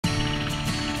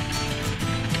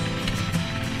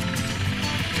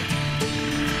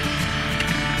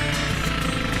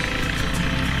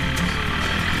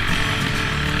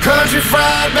Country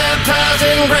fried, baptized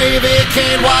in gravy,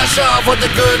 can't wash off what the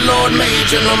good Lord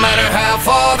made you. No matter how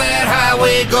far that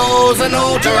highway goes, an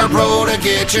old dirt road to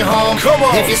get you home. Come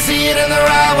on. If you see it in their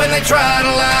eye when they try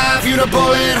to lie, if you'd a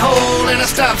bullet hole in a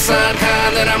stop sign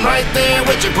kind, then I'm right there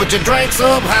with you. Put your drinks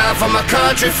up high for my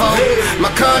country folk,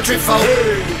 my country folk.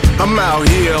 I'm out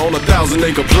here on a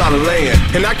 1,000-acre plot of land,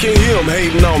 and I can't hear him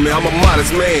hating on me, I'm a modest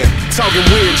man. Talking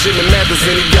weird, Jimmy Mathis,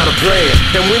 and he got a plan.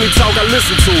 And when he talk, I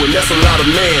listen to him, that's a lot of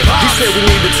man. He said we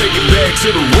need to take it back to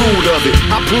the root of it.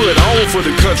 I put on for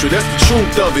the country, that's the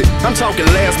truth of it. I'm talking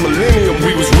last millennium,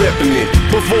 we was repping it,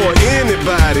 before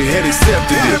anybody had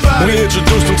accepted it. We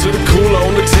introduced him to the cooler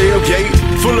on the tailgate,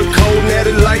 full of cold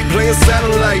natty light, playing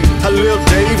satellite. I live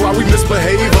Dave while we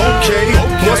misbehave, okay.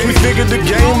 Once we figured the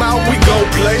game out, we gon'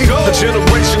 play. A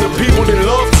generation of people that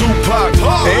love Tupac.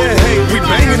 And hey, we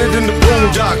banging it in the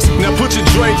boondocks. Now put your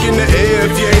drink in the air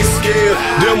if you ain't scared.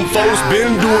 Them folks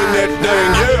been doing that thing,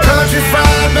 yeah. Country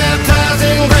fried, baptized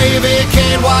in gravy,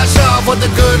 can't wash off what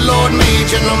the good Lord made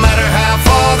you. No matter how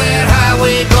far that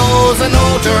highway goes, an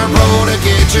old dirt road to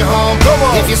get you home. Come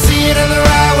on. If you see it in their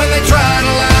eye when they try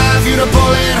to lie, if you'd a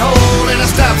bullet hole in a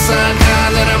stop sign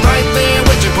kind, then I'm right there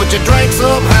with you. Put your drinks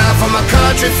up high for my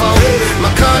country folk,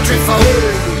 my country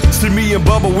folk. See, me and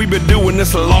Bubba, we been doing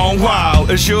this a long while.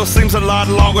 It sure seems a lot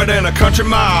longer than a country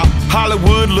mile.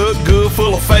 Hollywood look good,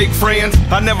 full of fake friends.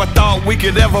 I never thought we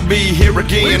could ever be here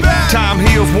again. Time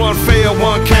heals, one fell,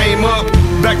 one came up.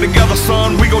 Back together,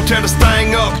 son, we gon' tear this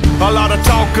thing up. A lot of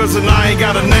talkers and I ain't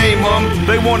gotta name them.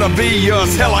 They wanna be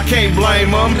us, hell I can't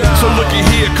blame them. So looky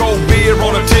here, cold beer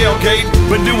on a tailgate.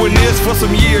 Been doing this for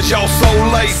some years, y'all so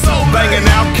late. Banging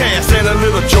Outkast and a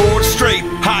little George Strait.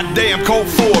 Hot damn, Colt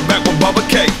Ford, back with Bubba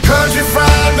K. Country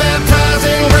fried, baptized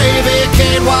in gravy,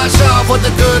 can't wash off what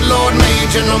the good Lord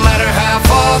made you. No matter how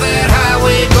far that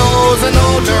highway goes, an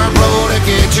old dirt road to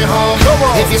get you home.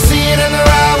 If you see it in their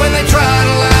eye when they try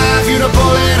to lie, if you'd a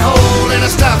bullet hole in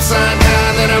a stop sign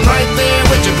kind, then I'm right there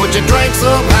with you. Put your drinks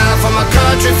up high for my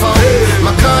country folk,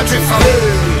 my country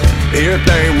folk.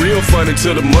 Everything real funny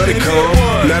till the money come.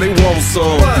 Now they want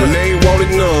some, when they ain't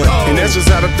wanted none. And that's just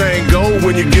how the thing go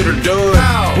when you get her done.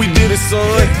 We did it, son.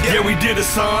 Yeah, we did it,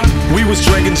 son. We was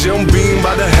drinking Jim Beam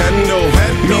by the handle.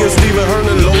 Me and Stephen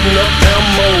Hernan loading up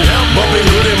ammo. Bumping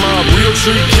hood in my real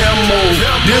tree camo.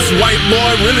 This white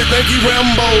boy really think he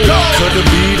Rambo. Cut the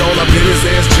beat on, I bet his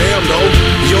ass jam though.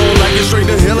 You don't like it, straight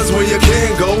to hell is where you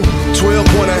can go.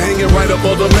 12-pointer hanging right up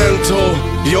on the mantle.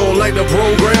 You don't like the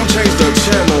program, change the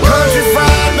channel. Country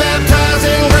fried, baptized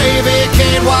in gravy,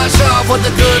 can't wash off what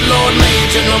the good Lord made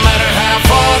you. No matter how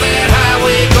far that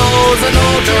highway goes, an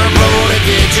old dirt road to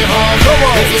get you home.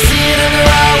 If you